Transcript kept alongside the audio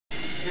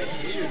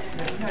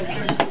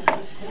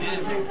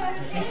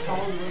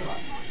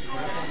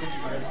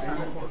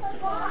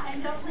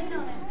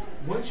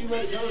Once you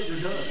let go, you're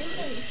done.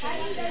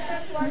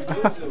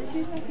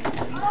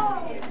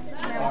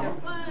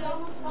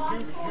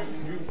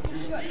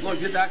 Look,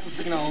 this axle's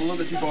sticking out a little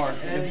bit too far.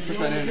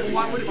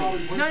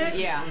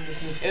 Yeah,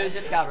 it was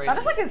just calibrated. That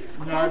is like as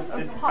close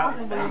as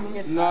possible.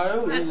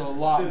 No, it was a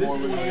lot more. This is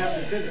when you have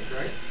to finish,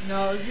 right?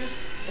 No, it was just.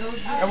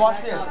 And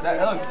watch this.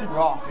 That looks super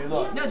off, dude.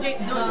 Look. No,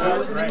 Jake, no, it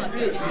was right.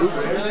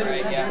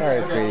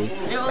 Sorry, pretty.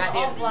 It was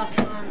off last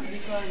time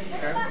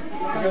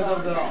because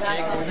of the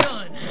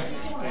done.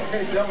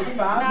 Okay, so that was 5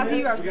 Matthew,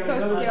 you are minutes. so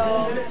skilled.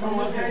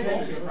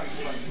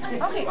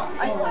 Okay,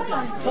 I thought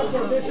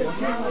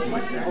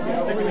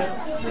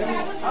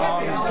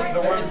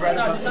The words right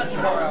now. It's not too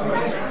far out.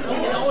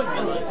 It's always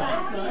been like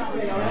that.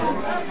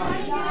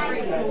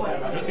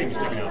 This seems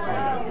sticking out.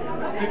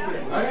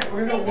 Alright,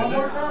 we're gonna go one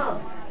more time.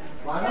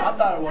 I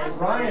thought it was.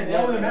 Ryan,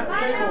 Ellen at the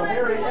table,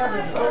 Harry,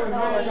 Evans, Owen,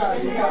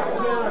 Malachi, you got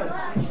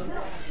it.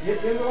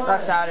 Get in the line.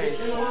 That's Saturdays.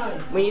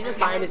 We need to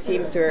find the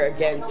teams who are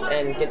against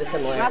and get the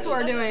similarity. that's what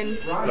we're doing.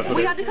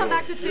 We had to come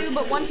back to 2,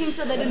 but one team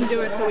said they didn't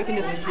do it, so we can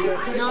just.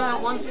 No,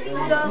 one team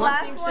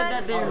said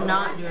that they're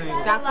not doing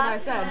it. That's what I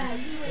said.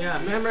 Yeah,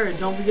 remember,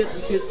 don't forget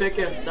the toothpick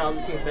if the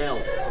other team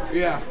fails.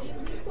 Yeah.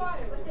 I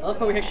love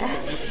how we actually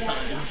have this time.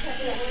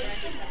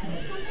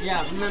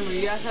 Yeah, remember,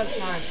 you guys have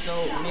time,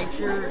 so make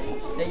sure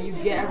that you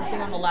get everything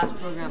on the last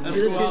program. Let's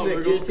Do the go out,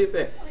 toothpick, do the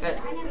toothpick.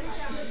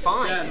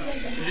 Fine. Yeah.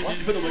 Did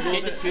you put the wiggle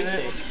Get the in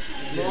it?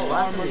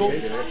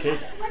 toothpick.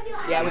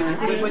 Yeah, we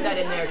put that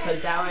in there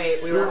because that way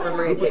we were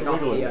ready to take off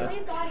the.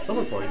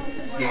 Someone for you.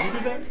 Did you do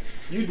that?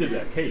 You did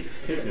that. Kate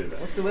did that.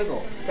 What's the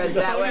wiggle? Because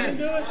that way.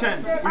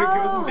 Chen, we're gonna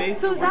give us some base.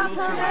 So that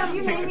program,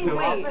 you made me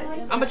wait.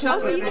 I'm gonna Oh,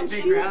 so you can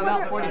choose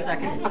about 40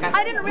 seconds. Okay.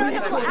 I didn't realize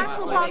that little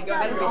axle pops Go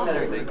ahead and reset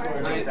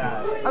everything.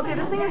 up. Okay,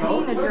 this thing is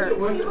being a jerk.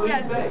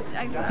 Yes.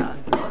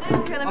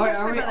 Here, let me just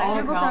Are we all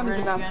Google Chrome is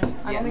the best.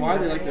 Yeah. Why are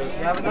they like that? We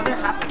have another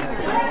half minute.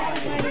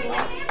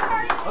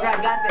 Okay, I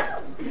got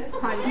this.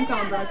 Hi, you can call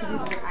him bro, because he's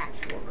your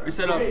actual. We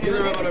set up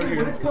either robot over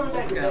here.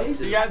 Okay.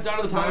 So you guys done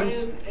with the times?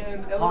 You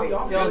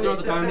guys done with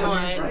the times?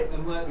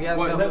 We have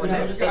What? no one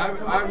else. I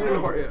haven't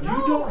really part yet. You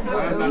don't have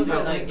I'm to not do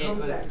done. Like, it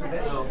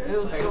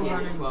was still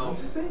running 12.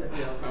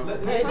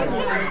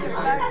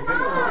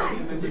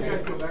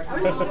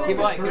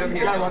 People like, get over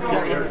here.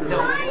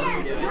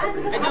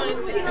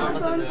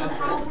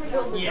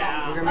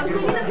 Yeah. We're gonna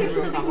Taking a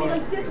picture of me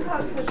like this is how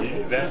it's supposed to be.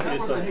 That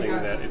is something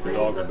that if the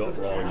dogs are built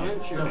wrong,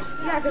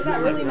 Yeah, because that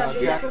really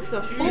messes up with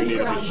the you full need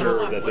to be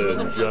sure that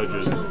the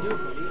judges, the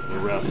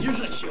refs,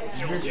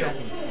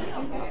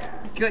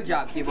 Good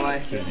job,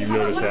 Key-Boy. did you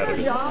notice that?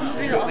 Wait,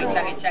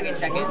 check it. Check it.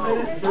 Check it.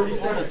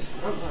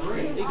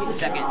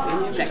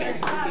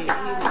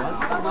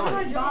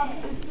 My job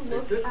is to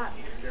look at.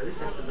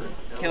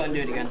 Kill and do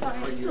it again. To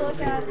look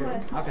at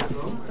what? Okay.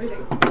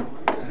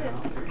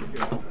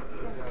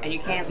 And you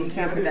can't put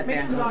that there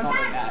until it's all the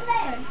way back.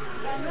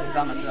 It's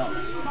on the film.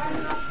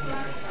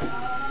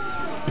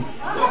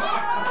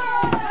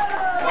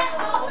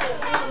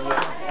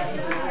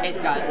 It's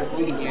got it.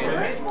 You can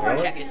hear it.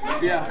 Check it.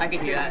 Yeah. I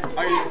can hear that.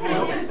 Are you?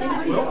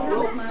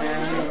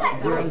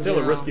 It's still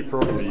a risky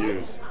program to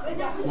use.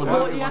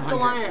 Well, you have to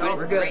line it up.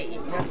 It's good.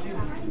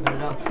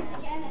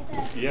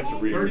 You have to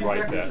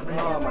rewrite that.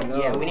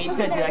 Yeah, we need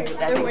to like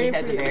that thing we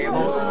said the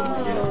variables.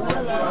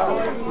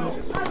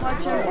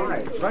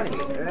 It's running.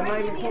 It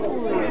might be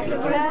cold. I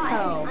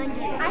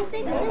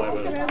think this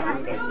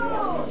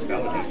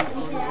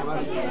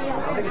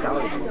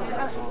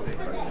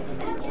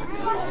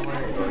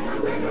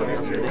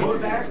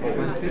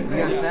is You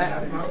got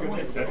set? 5,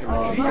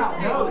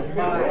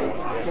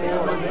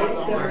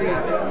 4, 3,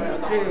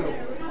 2,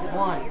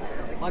 1.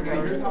 Plug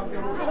right.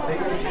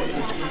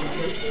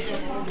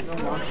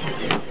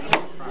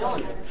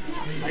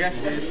 I got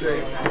you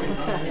straight.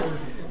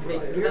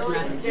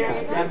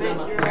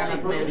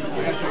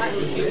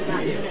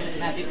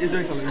 He's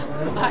doing something.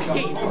 I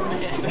hate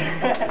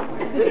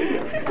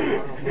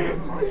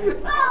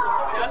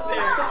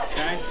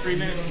Guys, 3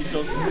 minutes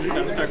until you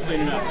gotta start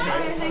cleaning up,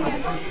 right?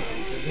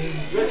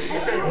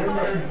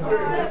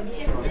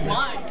 It's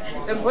mine.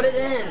 Then put it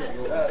in.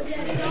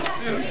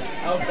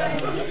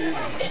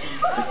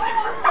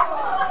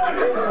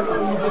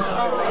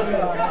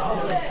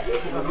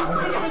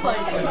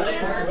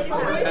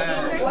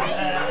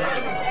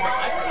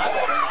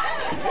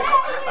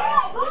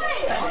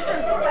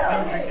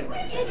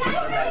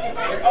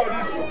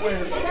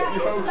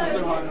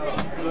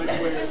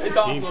 It's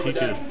all Team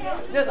teaches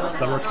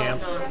summer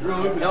camps.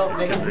 No,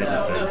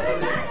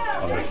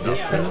 on this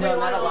stuff. No,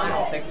 not a line.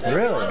 I'll fix it.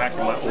 Really?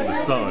 Actually, my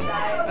oldest son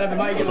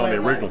was on the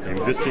original team.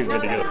 This team's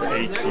been together for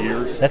 8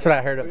 years. That's what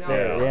I heard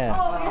upstairs. Yeah.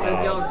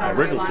 My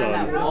original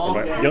son, my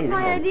oldest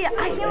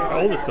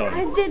son,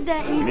 I did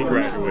that. when he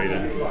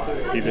graduated,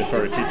 he then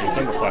started teaching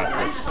summer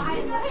classes.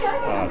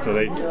 So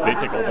they take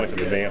a whole bunch of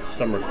advanced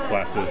summer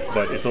classes,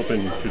 but it's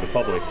open to the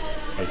public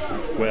as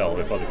well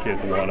if other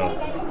kids want to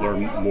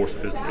learn more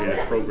sophisticated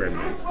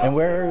programming. And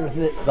where's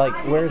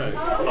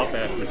Up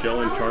at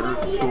Magellan Charter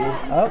School.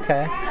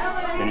 Okay.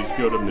 And you just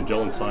go to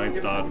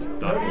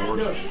magellantScience.org.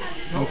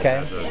 Okay.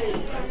 It's a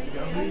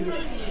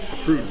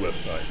crude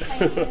website.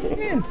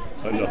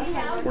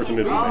 Enough for some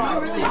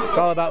information. It's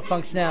all about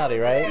functionality,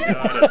 right?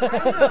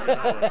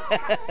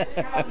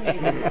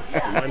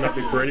 It might not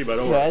be pretty, but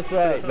That's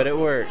right, but it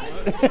works.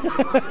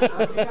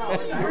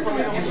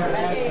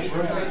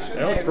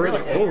 That was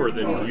further over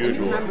than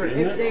usual, Remember, isn't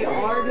if it? they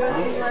are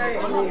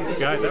doing it,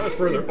 Guys, that was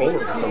further over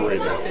for some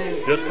reason.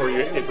 Just for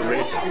your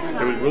information.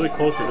 It was really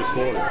close to this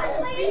corner.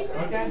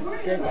 remember,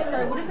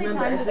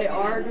 if they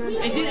are doing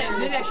It did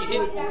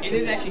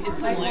actually hit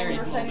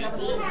similarities.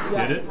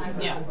 Did it?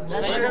 Yeah.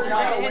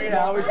 I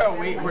always try to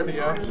wait for it to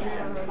go.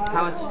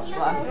 how it's left.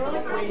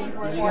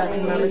 Did you guys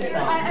remember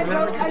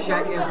to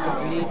check if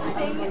you need to.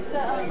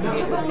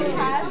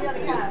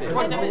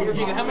 27,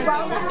 Rodrigo, how many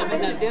 27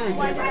 is that doing?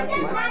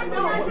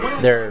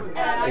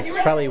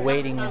 It's probably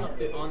waiting, or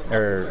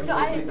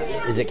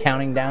is it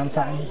counting down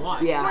something?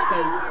 Yeah,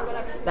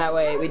 because that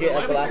way we do it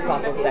like the last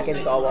possible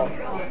seconds all while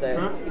it's there.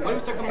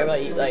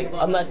 Everybody, like,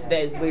 unless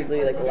there's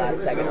literally like the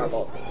last second our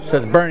ball's going. So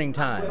it's burning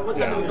time.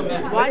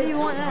 Yeah. Why do you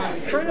want that?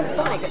 It's kind of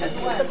funny because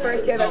it's the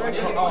first year I've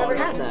ever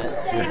had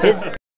that.